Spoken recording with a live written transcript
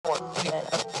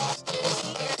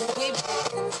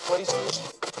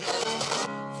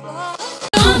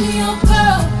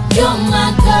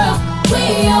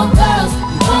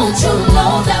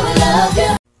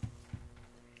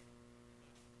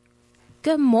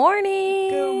Good morning.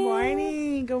 Good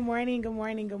morning. Good morning. Good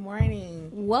morning. Good morning.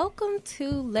 Welcome to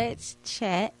Let's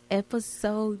Chat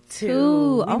episode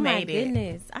 2. Oh my made it.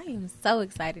 goodness. I am so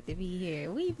excited to be here.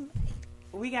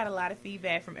 We got a lot of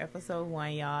feedback from episode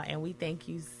 1, y'all, and we thank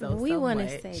you so We much. want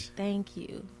to say thank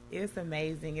you. It's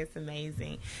amazing. It's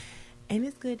amazing. And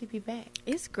it's good to be back.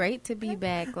 It's great to be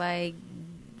back. Like,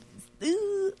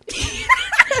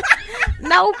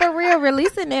 no, for real.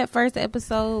 Releasing that first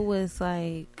episode was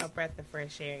like A breath of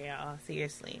fresh air, y'all.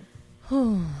 Seriously.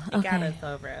 okay. It got us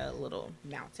over a little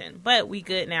mountain. But we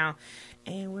good now.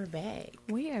 And we're back.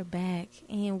 We are back,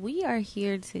 and we are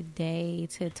here today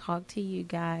to talk to you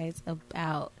guys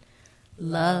about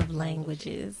love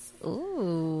languages.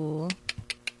 Ooh.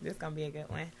 This is going to be a good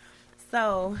one.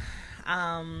 So,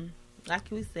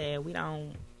 like we said, we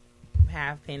don't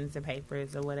have pens and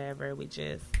papers or whatever. We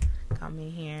just come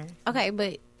in here. Okay,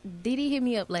 but Didi hit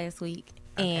me up last week,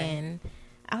 Okay. and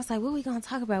I was like, what we going to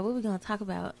talk about? What we going to talk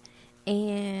about?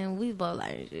 And we both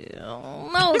like, I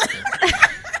don't know.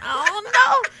 I don't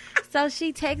know. So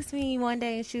she texted me one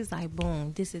day, and she was like,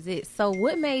 boom, this is it. So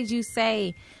what made you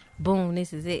say, boom,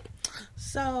 this is it?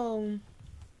 So,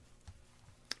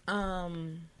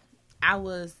 I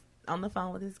was on the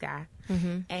phone with this guy,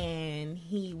 and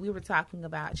we were talking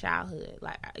about childhood,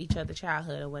 like each other's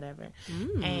childhood or whatever.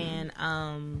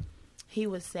 And he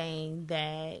was saying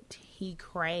that he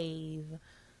craved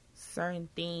certain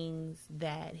things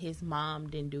that his mom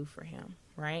didn't do for him,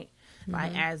 right?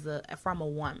 Like from a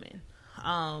woman.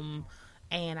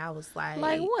 And I was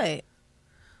like what?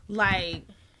 Like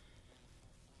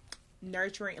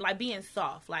nurturing, like being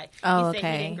soft. Like Oh, he said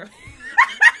okay. he didn't grow.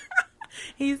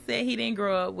 He said he didn't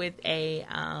grow up with a.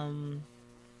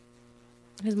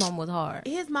 His mom was hard.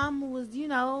 His mom was,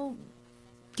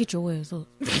 Get your ass up.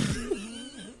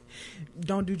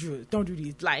 don't do drugs, don't do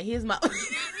these. Like his mom.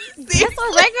 That's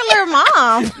a regular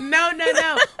mom.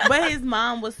 No. But his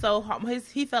mom was so hard.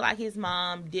 He felt like his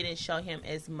mom didn't show him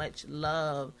as much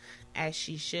love as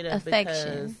she should have, because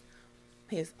Affection.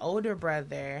 his older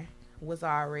brother was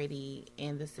already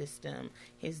in the system.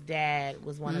 His dad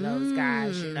was one of those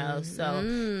guys,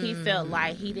 so he felt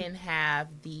like he didn't have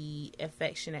the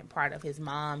affectionate part of his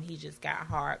mom. He just got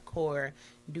hardcore,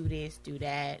 do this, do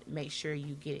that, make sure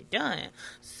you get it done.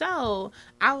 So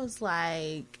I was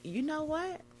like, you know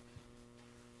what?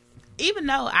 Even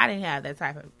though I didn't have that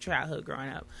type of childhood growing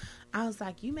up, I was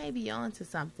like, you may be on to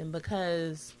something,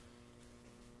 because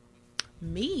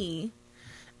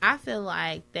I feel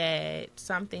like that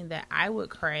something that I would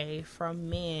crave from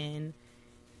men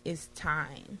is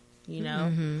time,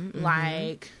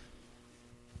 like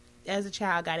as a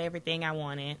child, got everything I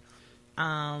wanted.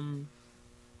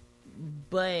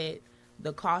 But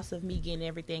the cost of me getting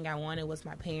everything I wanted was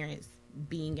my parents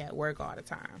being at work all the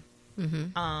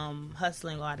time,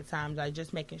 hustling all the time, like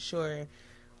just making sure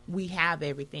we have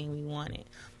everything we wanted.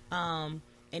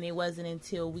 And it wasn't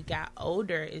until we got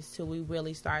older till we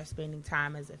really started spending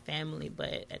time as a family.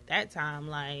 But at that time,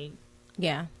 like,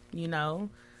 Yeah. so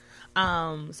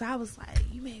I was like,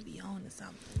 you may be on to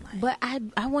something. Like, But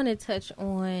I want to touch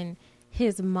on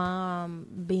his mom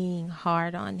being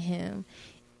hard on him.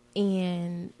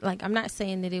 And, like, I'm not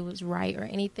saying that it was right or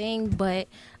anything, but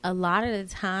a lot of the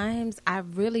times I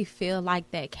really feel like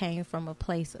that came from a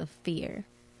place of fear.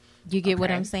 You get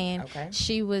what I'm saying? Okay.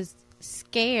 She was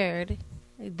scared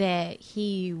that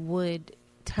he would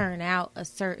turn out a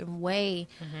certain way.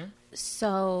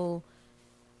 So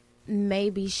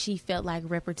maybe she felt like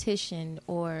repetition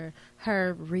or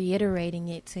her reiterating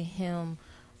it to him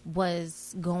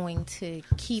was going to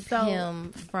keep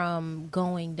him from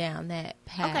going down that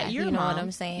path. okay, you know what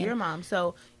I'm saying? Your mom.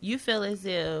 So you feel as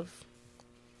if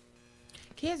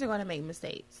kids are going to make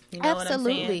mistakes. You know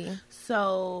Absolutely. what I'm saying?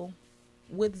 So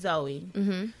with Zoe,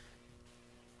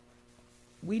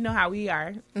 we know how we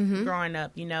are growing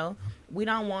up, We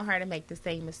don't want her to make the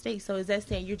same mistake. So is that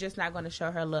saying you're just not going to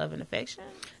show her love and affection?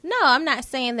 No, I'm not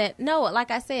saying that. No, like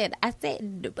I said, I'm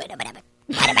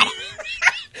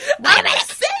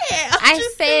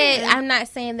not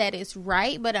saying that it's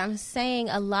right, but I'm saying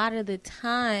a lot of the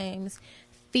times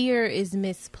fear is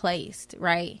misplaced,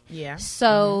 right? Yeah.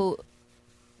 So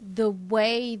the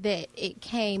way that it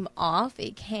came off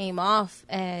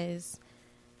as,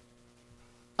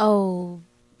 oh,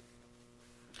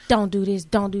 don't do this,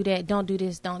 don't do that, don't do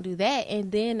this, don't do that.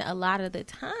 And then a lot of the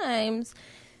times,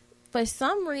 for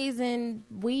some reason,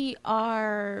 we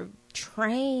are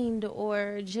trained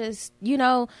or just, we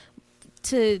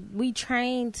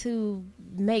train to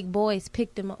make boys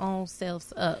pick them own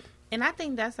selves up. And I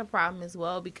think that's a problem as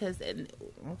well because,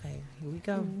 okay, here we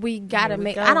go. We gotta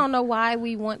I don't know why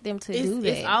we want them to do that.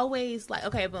 It's always like,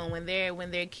 okay, but when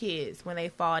they're kids, when they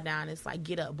fall down, it's like,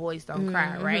 get up, boys don't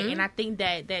cry, right? And I think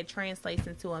that translates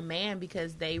into a man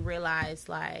because they realize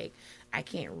like, I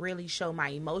can't really show my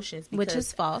emotions, because,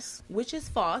 which is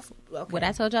false. Okay. What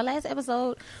I told y'all last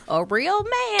episode, a real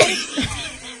man.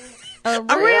 A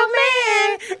real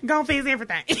man gonna fix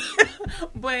everything.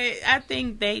 But I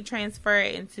think they transfer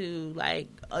it into like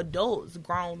adults,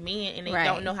 grown men, and they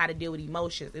don't know how to deal with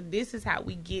emotions. And this is how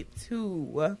we get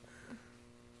to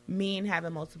men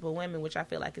having multiple women, which I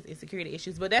feel like is insecurity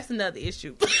issues. But that's another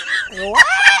issue. What?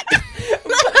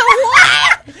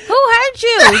 What? Who hurt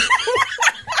you?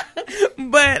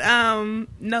 But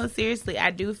no, seriously,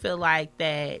 I do feel like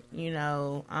that,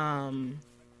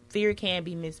 fear can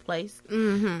be misplaced.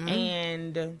 Mm-hmm.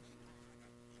 And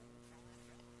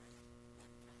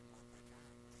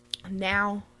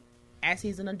now, as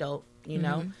he's an adult,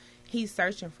 he's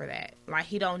searching for that. Like,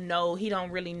 he don't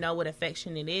really know what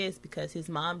affection it is because his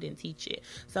mom didn't teach it.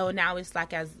 So now it's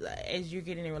like, as you're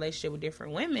getting in a relationship with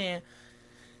different women,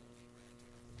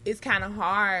 it's kind of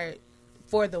hard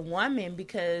for the woman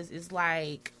because it's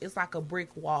like a brick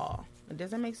wall.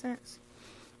 Does that make sense?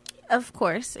 Of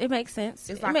course, it makes sense.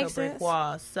 It's like a brick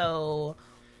wall. So,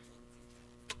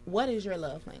 what is your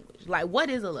love language? Like, what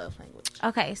is a love language?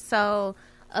 Okay, so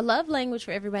a love language,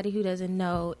 for everybody who doesn't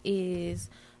know, is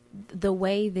the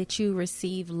way that you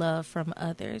receive love from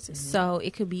others. Mm-hmm. So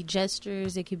it could be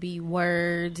gestures, it could be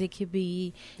words, it could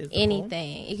be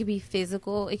anything. It could be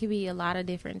physical. It could be a lot of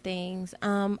different things.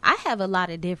 I have a lot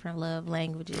of different love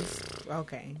languages.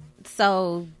 Okay.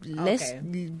 So let's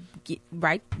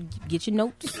get your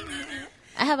notes.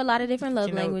 I have a lot of different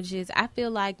love languages. I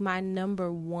feel like my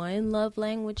number one love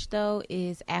language, though,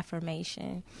 is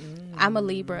affirmation. I'm a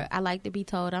Libra. I like to be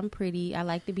told I'm pretty. I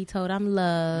like to be told I'm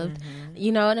loved. Mm-hmm.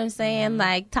 You know what I'm saying?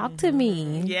 Like, talk to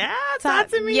me. Yeah, talk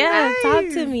to me. Yeah, nice. talk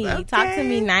to me. Okay. Talk to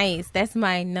me nice. That's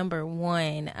my number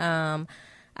one. I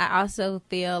also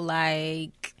feel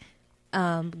like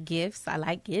gifts. I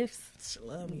like gifts.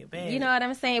 Love me a bag. You know what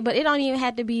I'm saying? But it don't even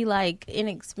have to be like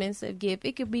inexpensive gift.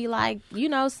 It could be like,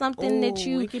 something that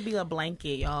you... It could be a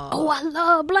blanket, y'all. Oh, I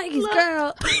love blankets,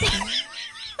 girl.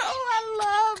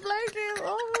 I love blankets.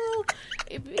 Oh,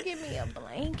 if you give me a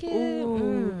blanket.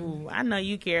 Ooh, I know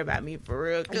you care about me for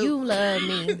real. You love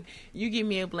me. You give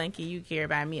me a blanket, you care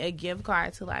about me. A gift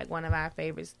card to like one of our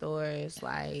favorite stores.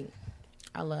 Like,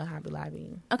 I love Hobby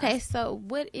Lobby. Okay, so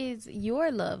what is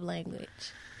your love language?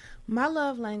 My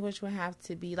love language would have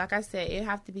to be, like I said, it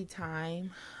have to be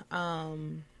time.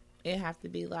 It have to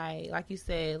be like you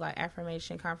said, like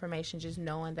affirmation, confirmation, just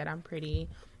knowing that I'm pretty.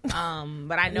 But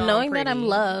I know knowing that I'm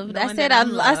loved. I said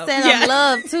I'm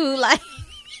loved too. Like,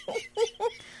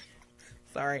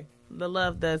 sorry, the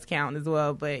love does count as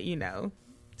well. But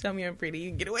tell me I'm pretty, you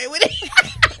can get away with it.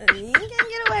 You can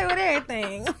get away with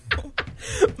everything.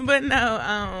 But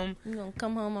no, you're gonna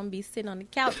come home and be sitting on the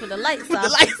couch with the lights off. The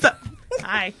lights up.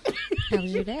 Hi. How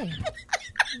was your day?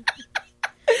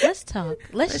 Let's talk.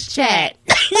 Let's chat.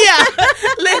 Yeah.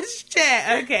 Let's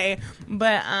chat. Okay.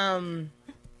 But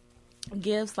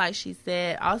gifts, like she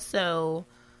said, also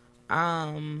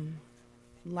like,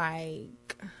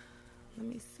 let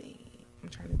me see. I'm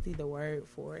trying to see the word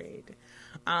for it.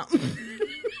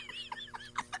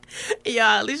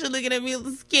 Y'all, Alicia looking at me a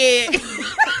little scared.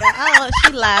 Oh,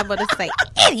 she liable to say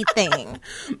anything.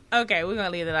 Okay, we're gonna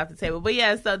leave that off the table. But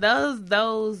yeah, so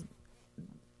those.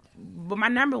 But my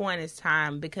number one is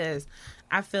time, because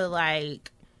I feel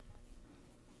like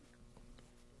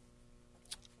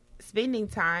spending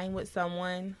time with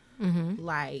someone,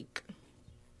 like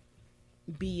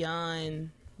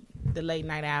beyond the late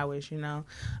night hours,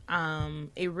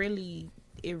 it really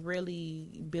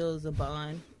builds a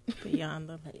bond. Beyond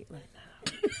the late night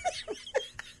hours.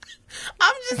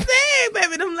 I'm just saying,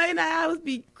 baby, them late night hours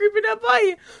be creeping up on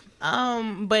you.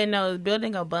 But no,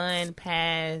 building a bond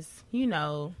past,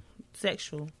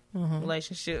 sexual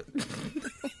relationship.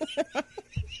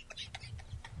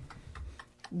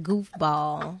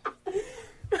 Goofball.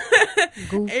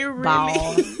 It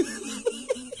really...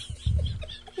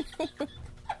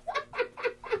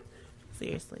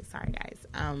 Seriously, sorry guys.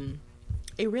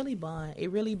 It really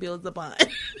builds a bond.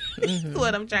 That's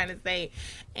what I'm trying to say.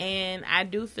 And I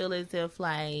do feel as if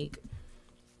like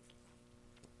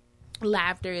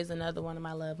laughter is another one of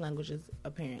my love languages,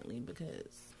 apparently,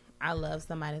 because I love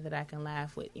somebody that I can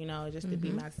laugh with, just to be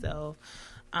myself.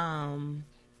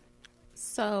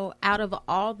 So out of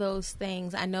all those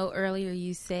things, I know earlier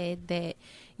you said that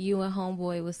you and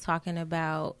Homeboy was talking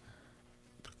about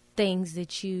things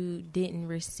that you didn't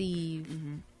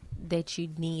receive that you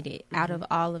needed? Out of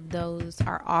all of those,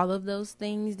 are all of those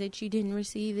things that you didn't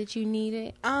receive that you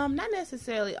needed? Not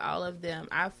necessarily all of them.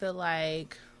 I feel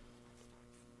like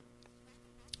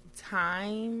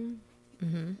time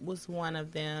was one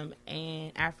of them,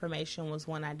 and affirmation was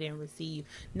one I didn't receive.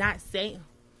 Not saying,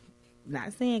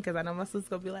 because I know my sister's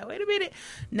gonna be like, wait a minute.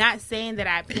 Not saying that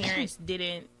our parents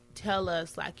didn't tell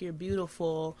us like you're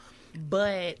beautiful,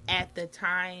 but at the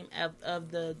time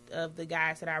of the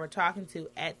guys that I were talking to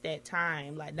at that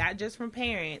time, like not just from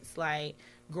parents, like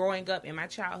growing up in my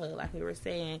childhood, like we were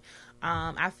saying,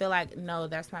 I feel like no,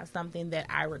 that's not something that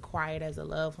I required as a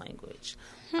love language.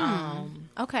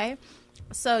 Okay.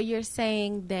 So you're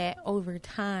saying that over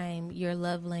time, your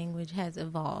love language has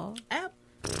evolved?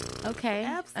 Okay.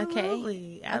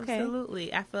 Absolutely. Okay.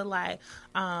 Absolutely. I feel like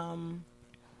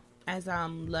as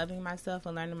I'm loving myself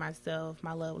and learning myself,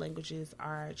 my love languages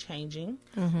are changing.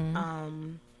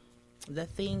 The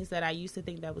things that I used to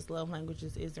think that was love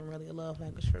languages isn't really a love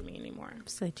language for me anymore.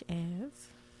 Such as?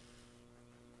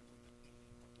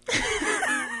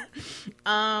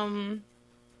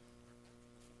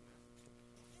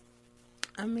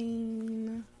 I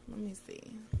mean, let me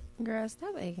see. Girl,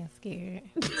 stop acting scared.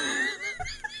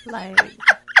 Like,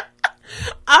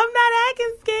 I'm not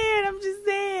acting scared. I'm just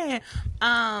saying.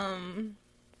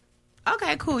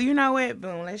 Okay, cool. You know what?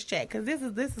 Boom. Let's check, because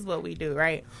this is what we do,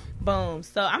 right? Boom.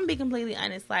 So I'm gonna be completely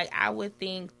honest. Like, I would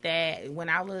think that when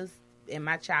I was in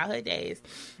my childhood days,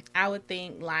 I would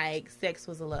think like sex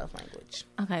was a love language.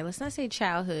 Okay, let's not say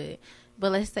childhood,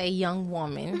 but let's say young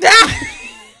woman.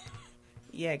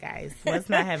 Yeah, guys, was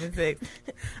not having sex.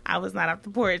 I was not off the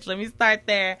porch. Let me start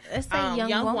there. Let's say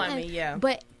young woman. Yeah.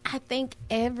 But I think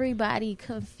everybody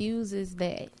confuses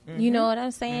that. You know what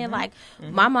I'm saying? Like,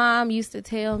 my mom used to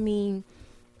tell me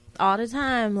all the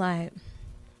time, like,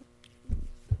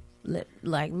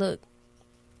 look,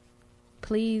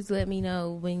 please let me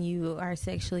know when you are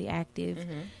sexually active,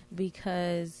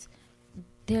 because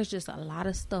there's just a lot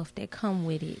of stuff that come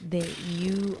with it that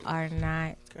you are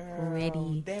not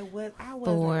ready I wasn't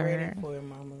for. ready for it,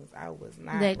 mamas. I was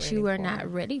not That ready you are for not it.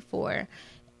 ready for.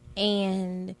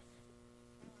 And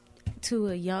to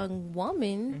a young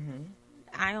woman,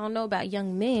 I don't know about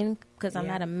young men because I'm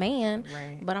not a man,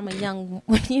 Right. but I'm a young,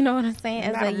 you know what I'm saying?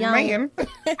 As Not a young man.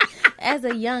 as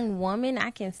a young woman, I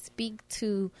can speak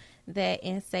to that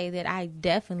and say that I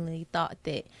definitely thought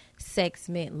that sex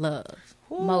meant love.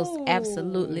 Most Ooh.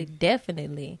 absolutely,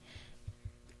 definitely,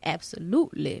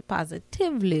 absolutely,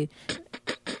 positively.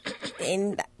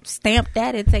 And stamp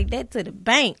that and take that to the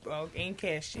bank. And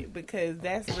cash it, because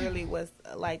that's really what's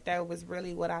like, that was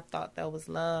really what I thought that was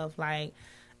love. Like,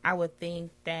 I would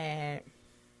think that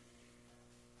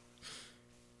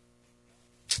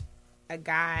a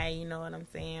guy, you know what I'm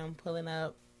saying, pulling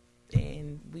up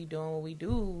and we doing what we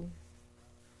do,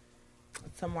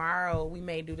 tomorrow we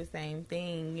may do the same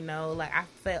thing, you know. Like, I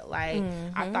felt like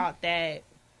I thought that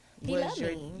He was loved your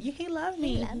me. he loved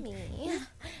me. He loved me.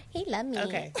 He loved me.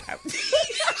 Okay.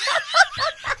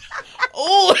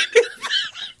 Oh,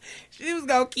 she was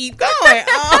gonna keep going.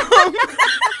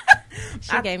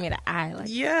 She gave me the eye. Like,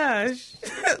 Yeah,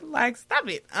 like, stop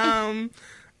it.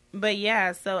 But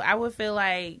yeah, so I would feel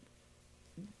like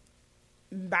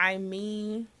by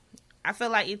me, I feel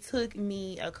like it took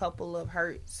me a couple of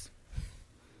hurts.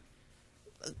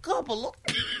 A couple of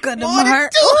them more than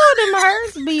hurt. two. Oh, them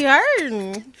hurts be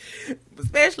hurting.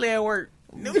 Especially at work.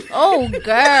 Oh,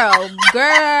 girl.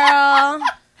 Don't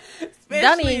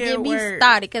Especially even get at me work.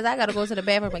 started because I got to go to the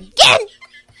bathroom again.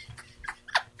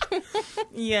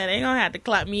 Yeah, they gonna have to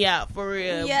clap me out for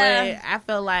real. Yeah. But I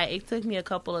feel like it took me a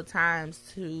couple of times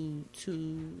to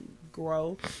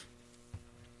grow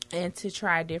and to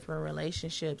try different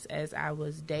relationships as I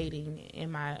was dating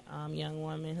in my young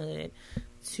womanhood,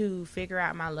 to figure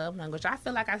out my love language. I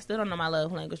feel like I still don't know my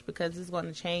love language because it's going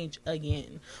to change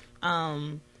again.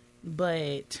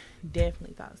 But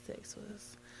definitely thought sex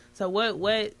was. So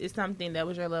what is something that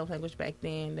was your love language back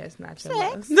then that's not your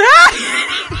Sex.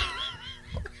 love?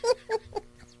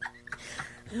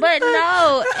 But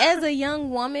no, as a young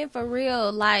woman, for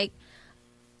real, like,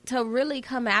 to really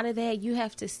come out of that, you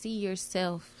have to see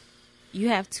yourself. You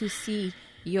have to see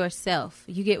yourself.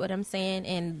 You get what I'm saying?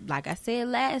 And like I said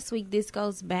last week, this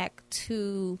goes back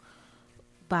to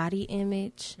body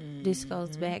image. This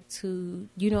goes back to,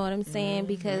 you know what I'm saying?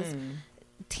 Because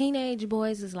teenage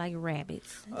boys is like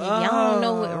rabbits. If y'all don't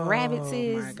know what rabbits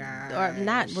is, my gosh. or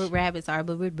not what rabbits are,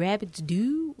 but what rabbits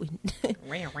do.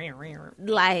 Ram.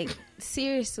 Like,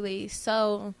 seriously.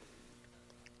 So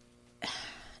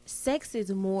sex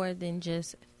is more than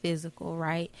just physical,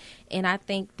 right? And I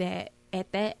think that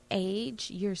at that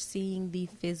age, you're seeing the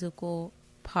physical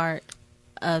part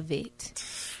of it.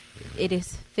 It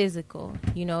is physical.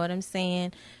 You know what I'm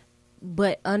saying?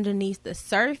 But underneath the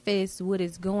surface, what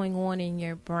is going on in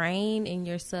your brain, in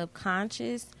your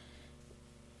subconscious,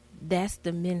 that's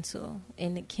the mental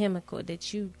and the chemical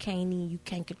that you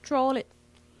can't control it.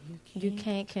 You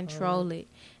can't control it.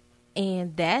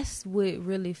 And that's what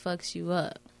really fucks you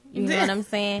up. You know what I'm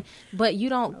saying? But you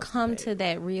don't come to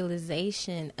that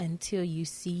realization until you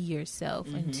see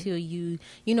yourself, until you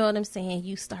know what I'm saying?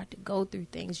 You start to go through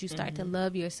things. You start to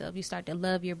love yourself. You start to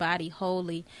love your body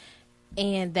wholly.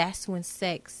 And that's when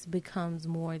sex becomes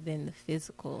more than the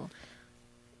physical,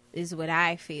 is what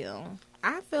I feel.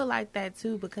 I feel like that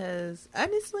too, because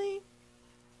honestly,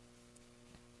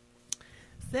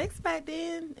 sex back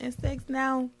then and sex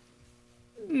now,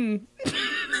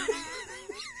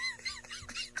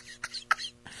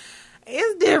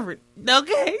 it's different,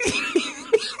 okay?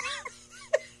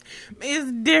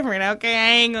 It's different, okay? I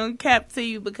ain't gonna cap to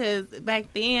you, because back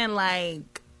then,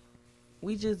 like,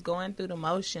 we just going through the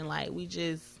motion, like, we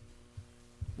just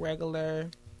regular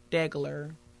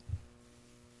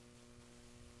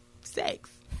sex.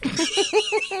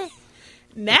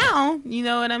 Now, you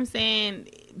know what I'm saying?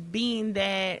 Being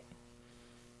that,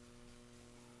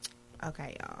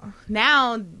 okay, y'all.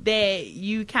 Now that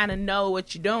you kind of know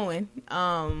what you're doing,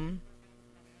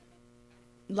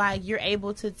 like, you're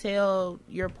able to tell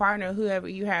your partner, whoever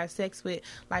you have sex with,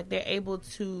 like, they're able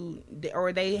to,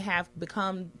 or they have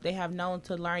known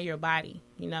to learn your body,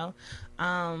 you know?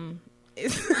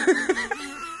 It's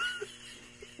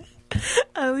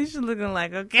Alicia looking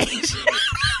like, okay.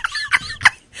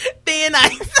 Thin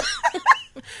ice.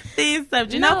 Thin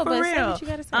subject. No, for real. Say what you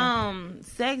gotta say.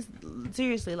 Sex,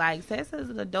 seriously, like, sex as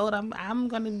an adult, I'm not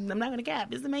gonna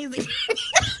cap. It's amazing.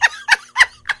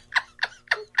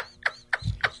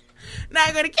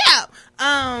 Not gonna cap.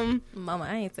 Mama,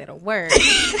 I ain't said a word.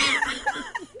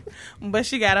 But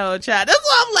she got a whole child. That's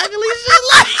why I'm like, Alicia,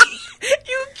 like,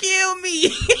 you kill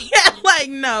me. Like,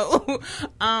 no.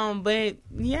 But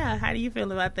yeah, how do you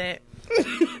feel about that?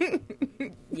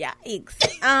 Yikes.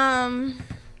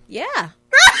 Yeah.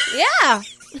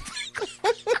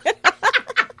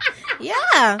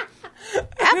 Yeah.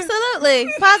 Absolutely.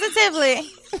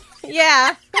 Positively.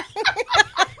 Yeah.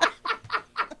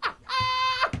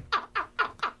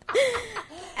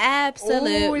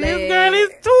 Absolutely. Ooh, this girl is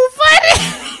too funny.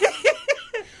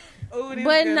 Ooh,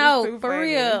 but no, for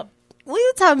real. We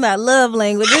were talking about love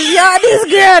languages. Y'all, this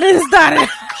girl done started.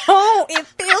 Oh, it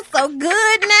feels so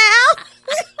good now.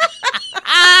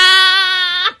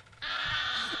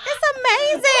 It's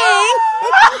amazing.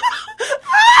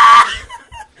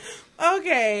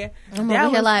 Okay. I'm over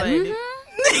here like, you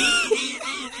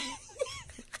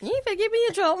ain't finna get me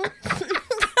in trouble.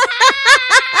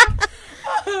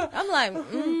 I'm like,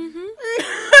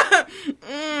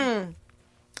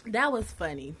 That was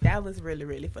funny. That was really,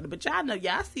 really funny. But y'all know,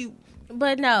 y'all see.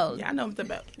 But no. Y'all know what I'm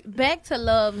about. Back to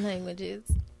love languages.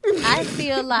 I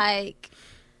feel like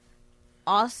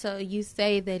also you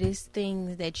say that it's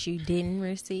things that you didn't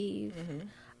receive. Mm-hmm.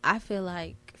 I feel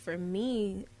like for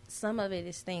me, some of it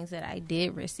is things that I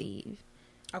did receive.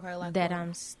 Okay, like that what?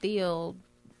 I'm still,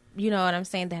 you know what I'm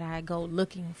saying, that I go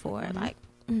looking for. Mm-hmm. Like,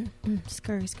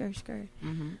 skirt.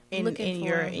 Mm-hmm.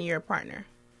 In your partner.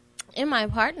 In my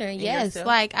partner, yes. Yourself?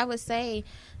 Like, I would say,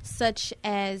 such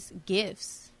as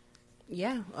gifts.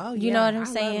 Yeah. Oh, you know what I'm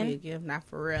saying? Love me a gift, not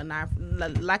for real. Not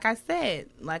like I said.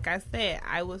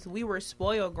 We were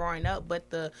spoiled growing up, but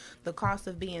the cost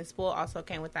of being spoiled also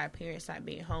came with our parents not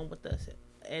being home with us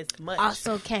as much.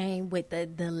 Also came with the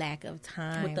lack of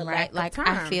time. With the lack of time.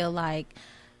 I feel like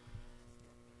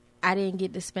I didn't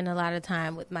get to spend a lot of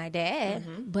time with my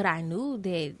dad, but I knew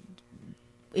that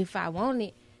if I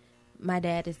wanted, my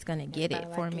dad is gonna get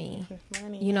it for me.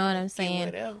 You know what I'm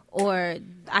saying? Or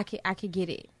I could get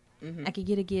it. Mm-hmm. I could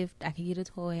get a gift. I could get a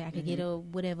toy. I could get a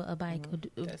whatever, a bike,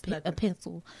 a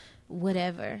pencil,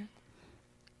 whatever.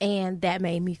 And that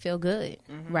made me feel good,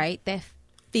 right? That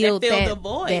filled that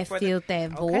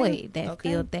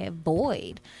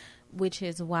void, which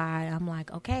is why I'm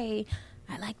like, okay,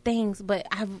 I like things, but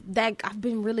I've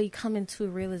been really coming to a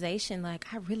realization,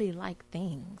 like, I really like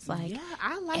things, like,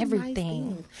 I like everything, nice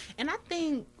things. And I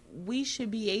think we should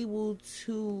be able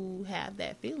to have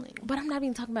that feeling. But I'm not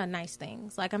even talking about nice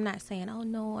things. Like, I'm not saying, oh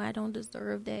no, I don't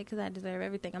deserve that because I deserve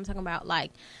everything. I'm talking about,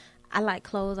 like, I like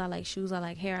clothes, I like shoes, I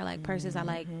like hair, I like purses, I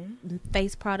like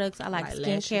face products, I like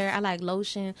skincare, lashes. I like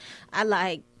lotion, I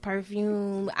like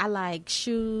perfume, I like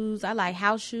shoes, I like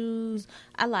house shoes,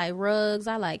 I like rugs,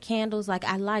 I like candles. Like,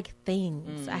 I like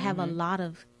things. I have a lot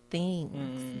of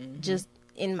things just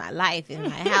in my life, in my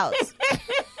house.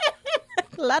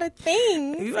 A lot of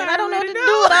things. And I don't know what to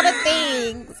do with all the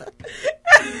things.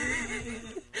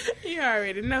 You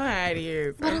already know how it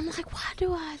is. But I'm like, why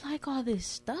do I like all this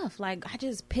stuff? Like, I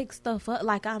just pick stuff up.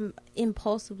 Like, I'm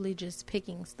impulsively just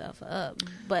picking stuff up.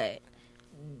 But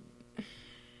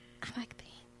I like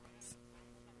things.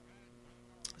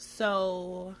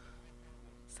 So,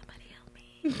 somebody help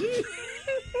me.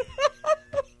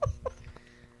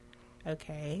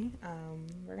 Okay.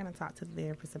 We're going to talk to the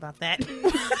therapist about that.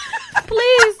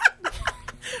 Please.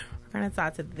 We're going to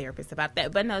talk to the therapist about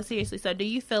that. But no, seriously. So do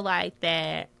you feel like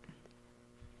that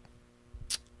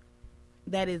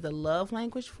is a love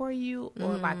language for you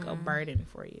or like a burden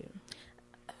for you?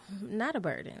 Not a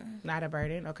burden. Not a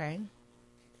burden. Okay.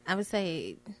 I would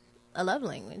say a love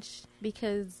language,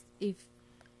 because if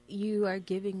you are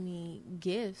giving me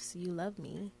gifts, you love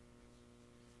me.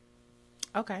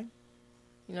 Okay.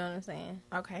 You know what I'm saying?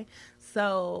 Okay.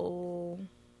 So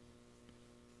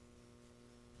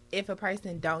if a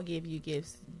person don't give you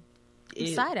gifts,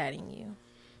 side-eyeing you.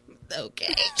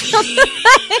 Okay.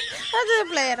 I'm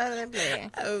just playing.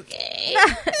 Okay.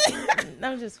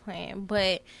 I'm just playing.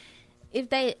 But if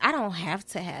I don't have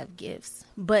to have gifts,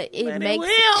 but it makes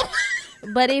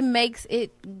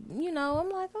it, you know, I'm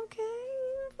like, okay.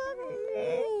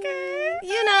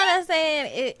 You know what I'm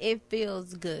saying? It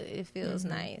feels good. It feels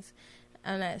nice.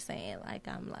 I'm not saying like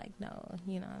I'm like, no,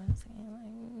 you know what I'm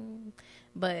saying? Like,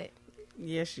 but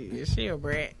yes, she is. She a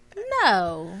brat.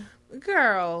 No.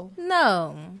 Girl.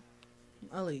 No.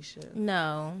 Alicia.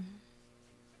 No.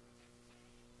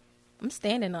 I'm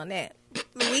standing on that.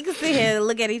 We can sit here and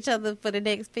look at each other for the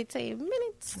next 15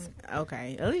 minutes.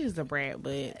 Okay. Alicia's a brat,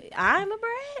 but I'm a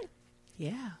brat?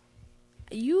 Yeah.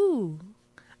 You.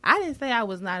 I didn't say I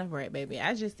was not a brat, baby.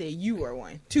 I just said you were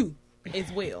one, too,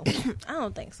 as well. I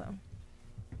don't think so.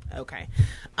 Okay.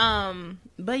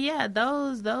 But yeah,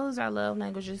 those are love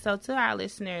languages. So to our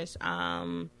listeners,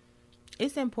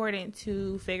 it's important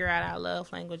to figure out our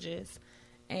love languages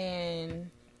and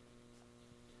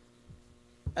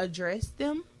address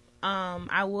them.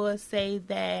 I will say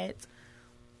that,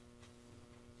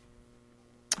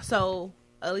 so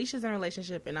Alicia's in a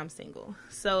relationship and I'm single.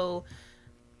 So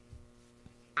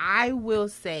I will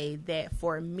say that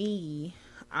for me,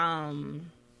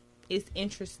 it's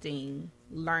interesting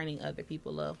learning other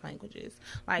people's love languages.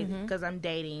 Like, because I'm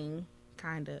dating,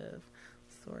 kind of,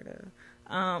 sort of.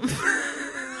 Why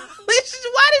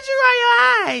did you roll your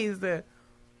eyes?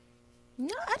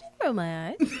 No, I didn't roll my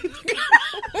eyes.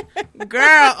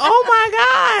 Girl, oh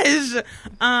my gosh.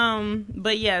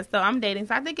 But yeah, so I'm dating.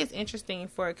 So I think it's interesting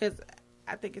because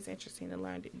I think it's interesting to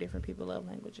learn different people's love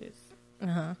languages.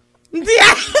 Uh-huh.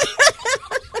 Yeah.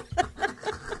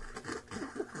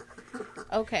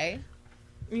 Okay.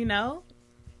 You know?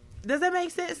 Does that make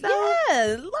sense though?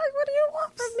 Yeah. Like, what do you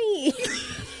want from me?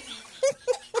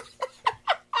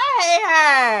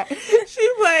 I hate her. She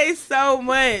plays so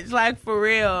much, like, for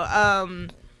real.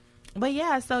 But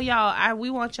yeah, so y'all, we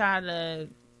want y'all to,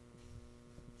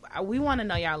 we want to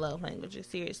know y'all love languages,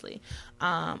 seriously.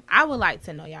 I would like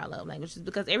to know y'all love languages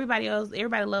because everybody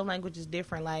love language is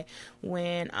different. Like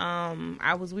when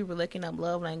we were looking up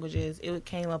love languages, it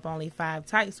came up only 5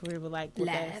 types. We were like,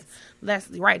 well, that's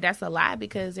right, that's a lie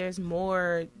because there's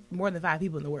more than 5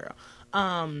 people in the world.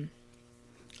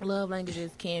 Love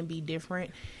languages can be different,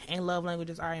 and love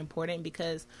languages are important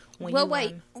because when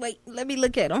wait, let me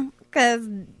look at them because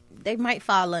they might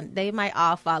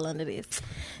all fall under this.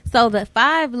 So the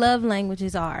 5 love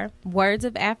languages are words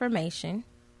of affirmation,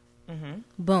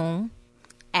 boom,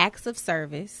 acts of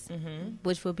service,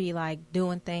 which would be like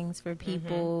doing things for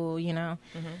people, you know,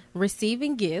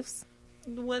 receiving gifts.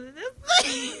 What is this?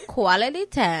 Quality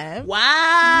time.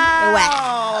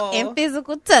 Wow. And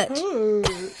physical touch.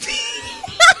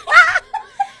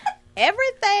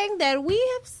 Everything that we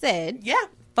have said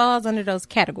falls under those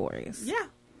categories. Yeah.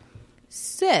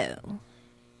 So,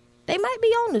 they might be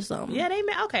on to something. Yeah, they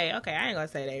may. Okay. I ain't going to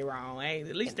say they wrong.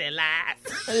 At least they lies.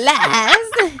 But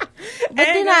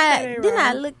then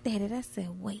I looked at it. I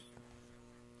said, wait.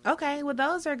 Okay, well,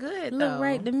 those are good, Look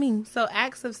right to me. So,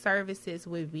 acts of services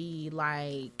would be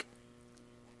like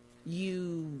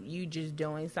you just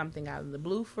doing something out of the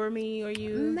blue for me, or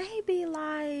you? Maybe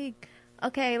like,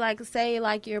 okay, like say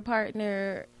like your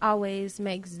partner always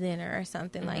makes dinner or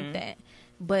something like that.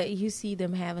 But you see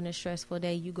them having a stressful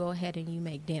day, you go ahead and you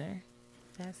make dinner.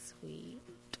 That's sweet.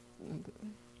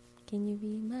 Can you be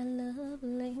my love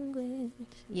language?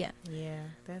 Yeah. Yeah,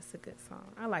 that's a good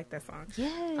song. I like that song.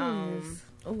 Yes.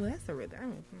 Oh, that's a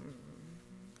rhythm.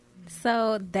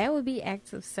 So that would be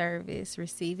acts of service,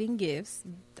 receiving gifts.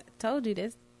 I told you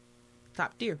this.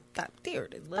 Top tier.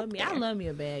 Love me. I love me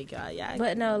a bad guy. Yeah.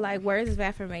 But no, like words of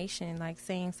affirmation, like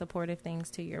saying supportive things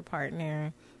to your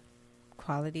partner.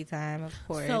 Quality time, of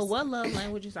course. So what love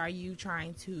languages are you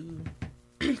trying to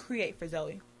create for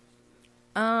Zoe?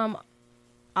 All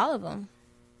of them.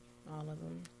 All of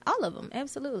them. All of them,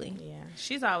 absolutely. Yeah,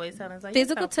 she's always telling us like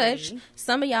Physical so touch. pretty.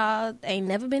 Some of y'all ain't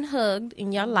never been hugged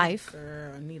in your life.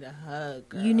 Girl, I need a hug.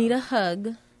 Girl. You need a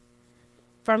hug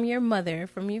from your mother,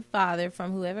 from your father,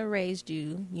 from whoever raised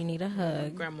you. You need a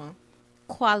hug. Grandma.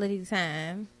 Quality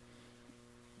time.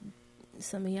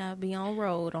 Some of y'all be on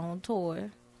road, on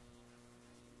tour.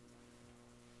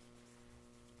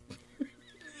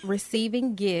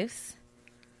 Receiving gifts.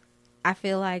 I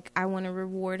feel like I want to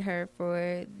reward her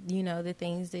for, you know, the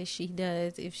things that she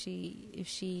does if she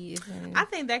isn't. I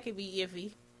think that could be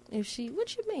iffy.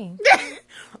 What you mean?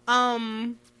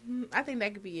 I think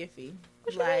that could be iffy.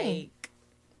 What you mean?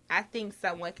 I think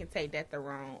someone can take that the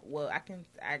wrong. Well, I think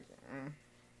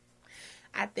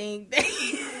that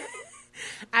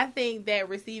I think that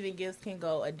receiving gifts can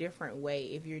go a different way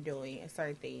if you're doing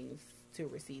certain things to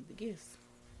receive the gifts.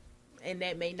 And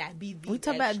that may not be the We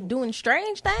talking about doing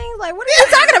strange things? Like, what are you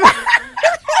talking about?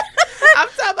 I'm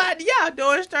talking about, yeah,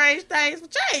 doing strange things for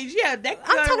change. Yeah, that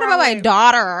I'm talking about my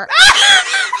daughter.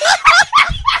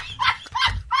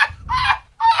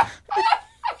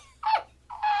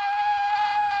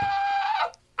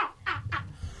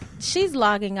 She's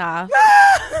logging off.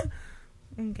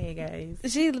 Okay, guys.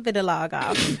 She's finna log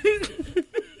off.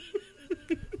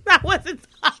 I wasn't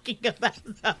talking about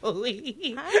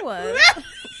Zoe. I was.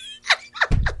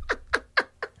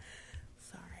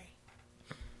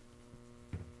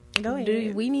 Go ahead.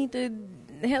 Do we need to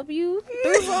help you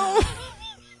through phone?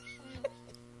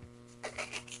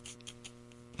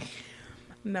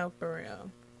 No, for real.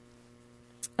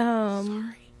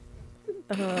 Sorry.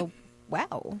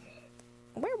 Wow.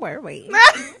 Where were we?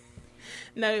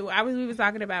 No, we were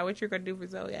talking about what you're gonna do for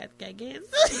Zoe, I guess.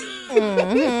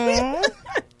 Mm-hmm.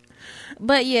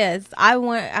 But yes, I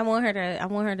want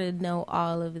her to know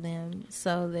all of them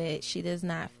so that she does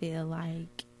not feel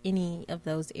like any of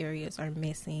those areas are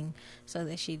missing, so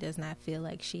that she does not feel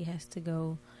like she has to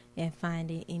go and find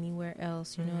it anywhere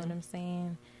else. You know what I'm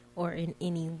saying? Or in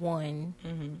anyone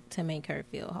to make her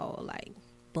feel whole. Like,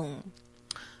 boom.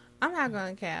 I'm not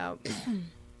gonna cap.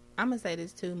 I'm gonna say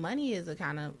this too. Money is a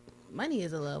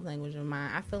love language of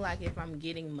mine. I feel like if I'm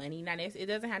getting money, now it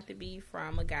doesn't have to be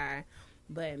from a guy,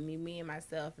 but me and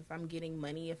myself. If I'm getting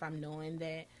money, if I'm knowing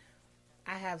that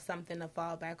I have something to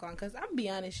fall back on, because I'm be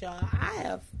honest, y'all, I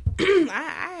have,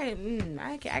 I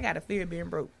got a fear of being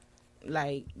broke.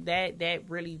 Like that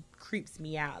really creeps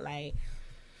me out. Like,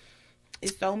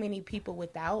 it's so many people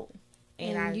without,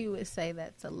 and you would say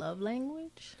that's a love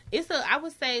language? I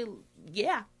would say,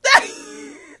 yeah.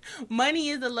 Money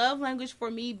is a love language for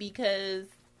me, because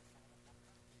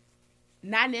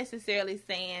not necessarily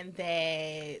saying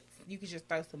that you could just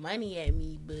throw some money at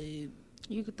me, but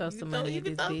you could throw some money at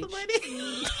this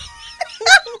bitch.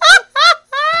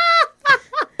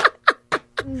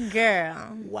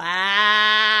 Girl.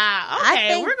 Wow.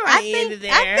 Okay, we're going to end it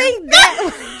there.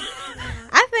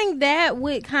 I think that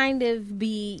would kind of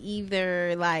be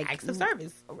either like acts of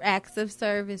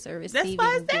service or receiving. That's what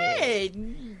I said.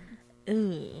 Yeah,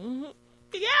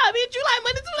 I mean, you like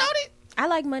money too, don't it? I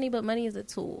like money, but money is a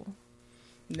tool.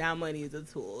 Now money is a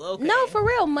tool. Okay. No, for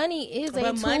real, money is a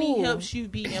tool. But money helps you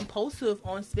be impulsive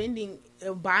on spending,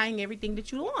 buying everything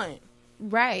that you want.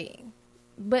 Right.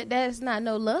 But that's not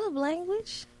no love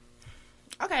language.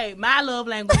 Okay, my love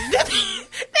language.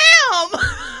 Damn.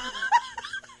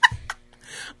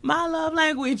 My love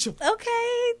language.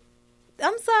 Okay.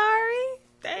 I'm sorry.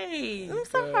 Dang. I'm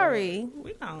sorry.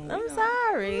 I'm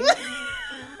sorry.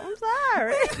 I'm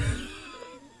sorry.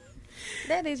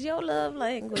 That is your love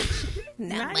language.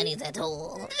 Now money's a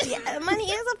tool. Yeah, money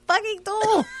is a fucking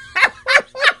tool.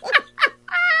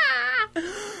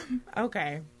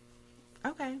 Okay.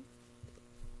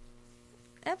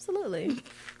 Absolutely.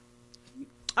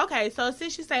 Okay, so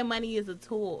since you say money is a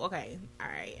tool, okay, all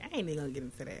right, I ain't even gonna get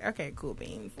into that. Okay, cool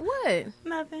beans. What?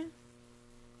 Nothing.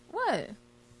 What?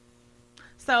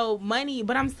 So money,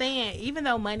 but I'm saying, even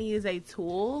though money is a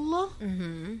tool,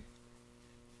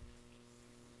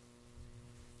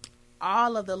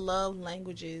 all of the love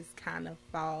languages kind of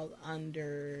fall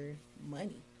under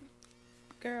money.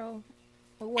 Girl.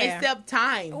 Where? Except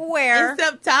time. Where?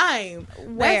 Except time.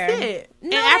 Where? That's it.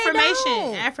 No, and affirmation. they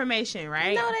don't. Affirmation,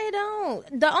 right? No, they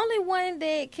don't. The only one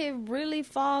that can really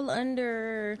fall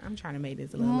under I'm trying to make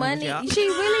this a little money, y'all. she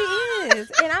really is,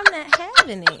 and I'm not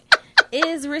having it,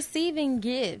 is receiving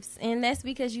gifts. And that's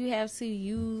because you have to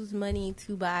use money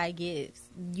to buy gifts.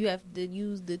 You have to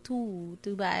use the tool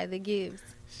to buy the gifts.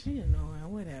 She annoying,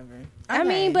 whatever. Okay. I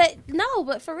mean, but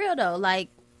for real though, like,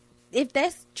 if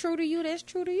that's true to you, that's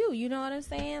true to you. You know what I'm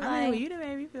saying? I mean, you done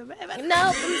made me feel bad. No,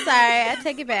 I'm sorry. I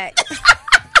take it back.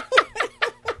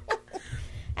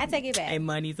 I take it back. And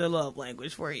money's a love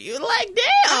language for you. Like,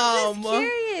 damn.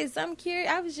 I'm curious.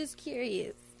 I was just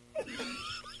curious.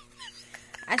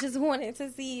 I just wanted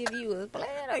to see if you was playing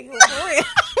or you was for real.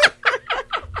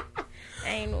 I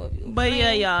ain't know if you was But playing.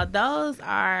 yeah, y'all, those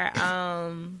are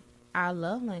our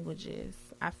love languages.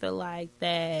 I feel like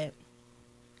that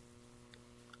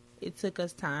it took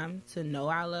us time to know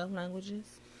our love languages.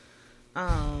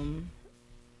 Trial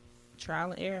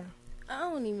and error. I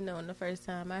don't even know when the first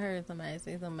time I heard somebody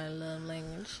say something about love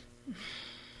language.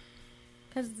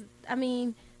 Because, I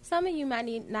mean, some of you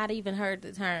might not even heard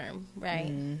the term,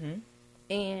 right? Mm-hmm.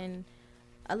 And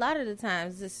a lot of the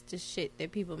times it's just shit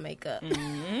that people make up.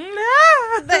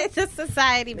 Mm-hmm. That the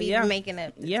society be making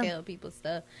up to tell people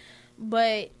stuff.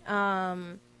 But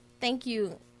thank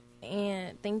you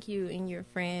and your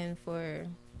friend for,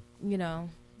 you know,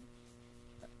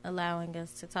 allowing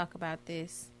us to talk about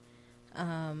this.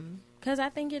 Because I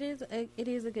think it is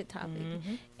a good topic.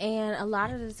 Mm-hmm. And a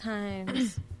lot of the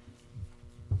times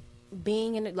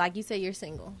being in, like you said, you're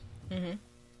single. Mm-hmm.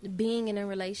 Being in a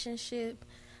relationship,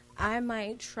 I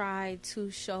might try to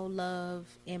show love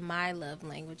in my love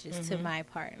languages to my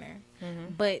partner,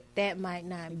 but that might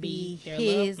not be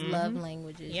his love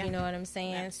languages. Yeah. You know what I'm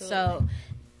saying? Absolutely. So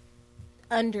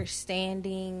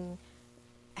understanding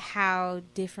how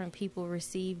different people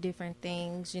receive different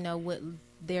things, you know, what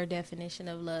their definition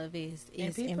of love is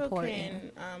and people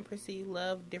important. Can perceive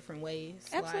love different ways.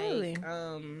 Absolutely. Like,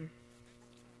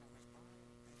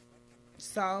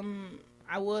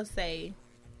 I will say,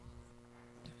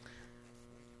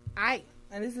 and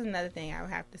this is another thing I would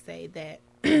have to say, that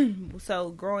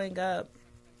so growing up,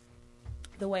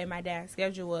 the way my dad's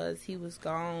schedule was, he was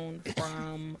gone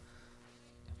from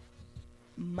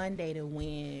Monday to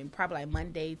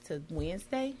Monday to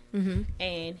Wednesday,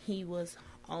 and he was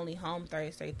only home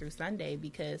Thursday through Sunday,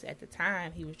 because at the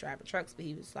time he was driving trucks, but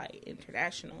he was like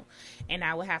international. And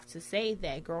I would have to say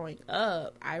that growing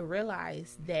up, I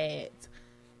realized that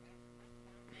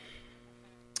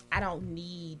I don't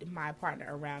need my partner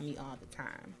around me all the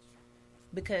time,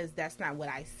 because that's not what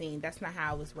I seen. That's not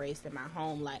how I was raised in my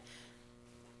home. Like,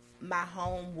 my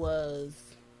home was,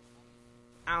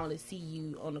 I only see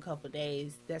you on a couple of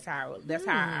days. That's how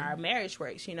our marriage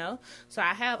works, you know? So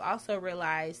I have also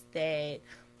realized that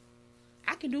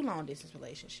I can do long distance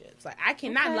relationships. Like, I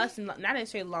can not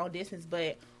necessarily long distance,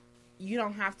 but you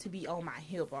don't have to be on my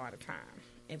hip all the time,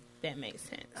 if that makes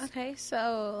sense. Okay,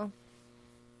 so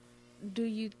do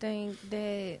you think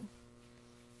that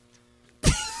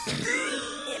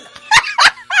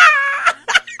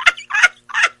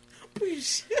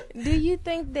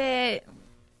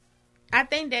I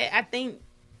think that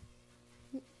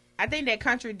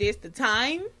contradicts the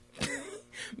time,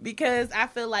 because I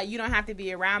feel like you don't have to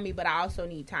be around me, but I also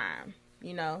need time,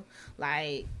 you know?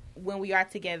 Like, when we are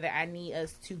together, I need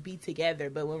us to be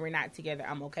together, but when we're not together,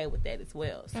 I'm okay with that as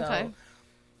well. So, okay.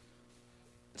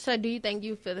 So do you think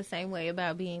you feel the same way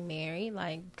about being married?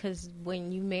 Like, because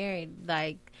when you married,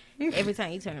 like, every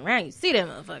time you turn around, you see that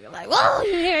motherfucker. Like, whoa,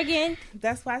 you here again?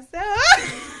 That's why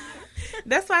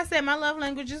I said my love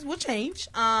languages will change.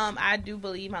 I do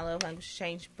believe my love language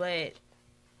change, but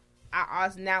I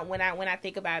also, now when I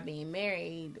think about being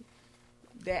married,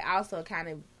 that also kind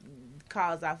of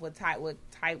calls off what type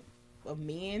of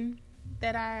men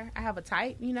that I have a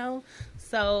type, you know.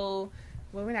 So,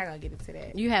 well, we're not gonna get into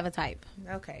that. You have a type.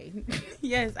 Okay.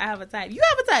 Yes, I have a type. You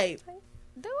have a type.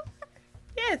 Do I?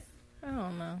 Yes. I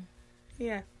don't know.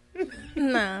 Yeah.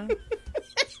 No.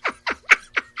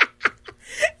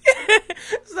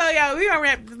 So, y'all, we gonna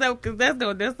wrap this up, because that's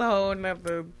a whole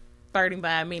another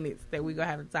 35 minutes that we gonna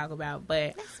have to talk about.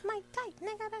 But that's my type,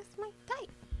 nigga. That's my type.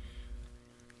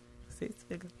 6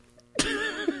 figures.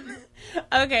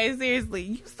 Okay, seriously,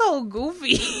 you so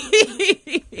goofy. Yeah,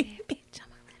 bitch,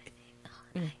 I'm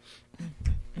already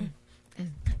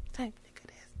type, nigga,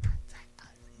 that's my type.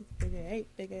 6 figure, 8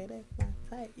 figure, that's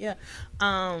my type. Yeah.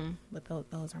 But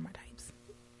those are my types.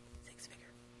 6 figure,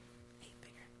 8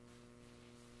 figure.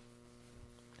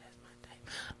 That's my type.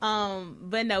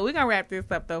 But no, we're gonna wrap this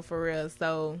up though, for real.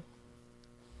 So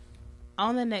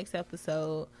on the next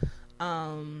episode,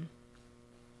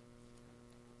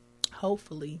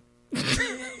 hopefully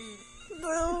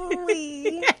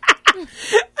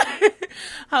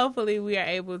we are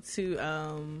able to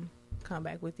come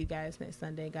back with you guys next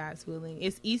Sunday, God's willing.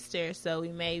 It's Easter, so we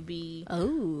may be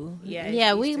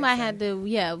yeah, we might have to,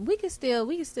 we can still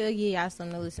give y'all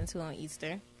something to listen to on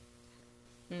Easter.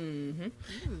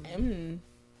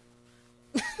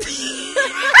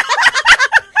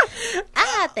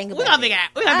 I think about We're gonna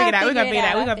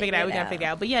figure it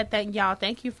out. But yeah,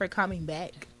 thank you for coming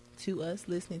back to us,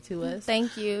 listening to us.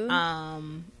 Thank you.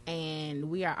 And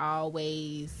we are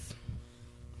always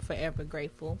forever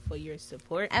grateful for your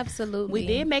support. Absolutely. We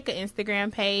did make an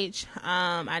Instagram page.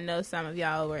 I know some of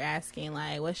y'all were asking,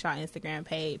 like, what's your Instagram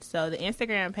page? So the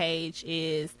Instagram page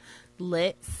is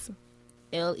Let's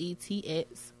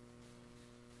LETS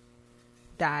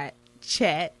 .chat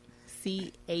CHAT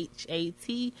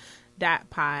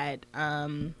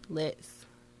Let's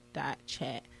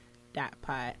 .chat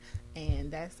 .pod,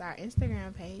 and that's our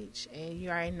Instagram page. And you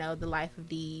already know the Life of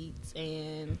Deeds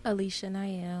and Alicia and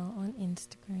Deidre on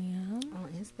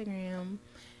Instagram.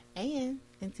 And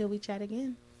until we chat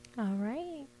again. All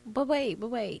right. But wait.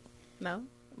 No.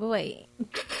 But wait.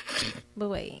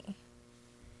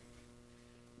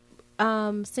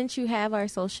 Since you have our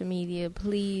social media,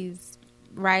 please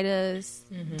write us,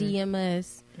 DM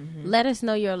us. Let us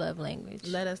know your love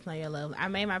language. I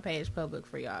made my page public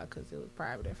for y'all because it was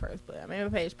private at first, but I made my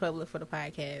page public for the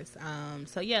podcast.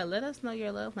 So yeah, let us know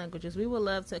your love languages. We would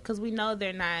love to, because we know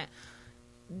they may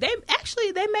be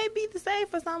the same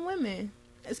for some women,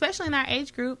 especially in our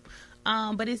age group.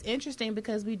 But it's interesting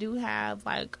because we do have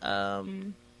like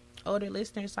older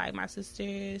listeners, like my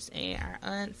sisters and our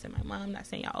aunts and my mom. Not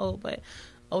saying y'all old, but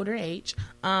older age.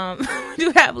 We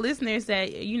do have listeners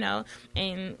that,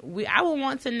 and I would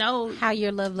want to know how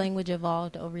your love language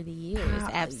evolved over the years.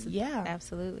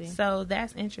 Absolutely. So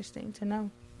that's interesting to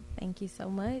know. Thank you so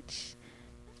much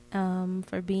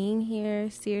for being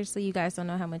here. Seriously, you guys don't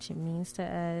know how much it means to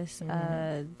us.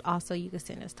 Also, you can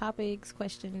send us topics,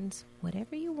 questions,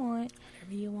 whatever you want.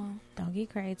 Don't get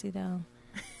crazy though.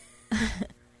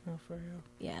 No, for real.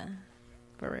 Yeah,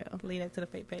 for real. Lead up to the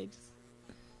fake pages.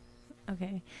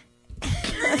 Okay.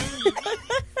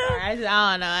 I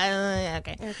don't know.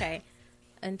 Okay.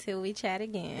 Until we chat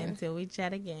again.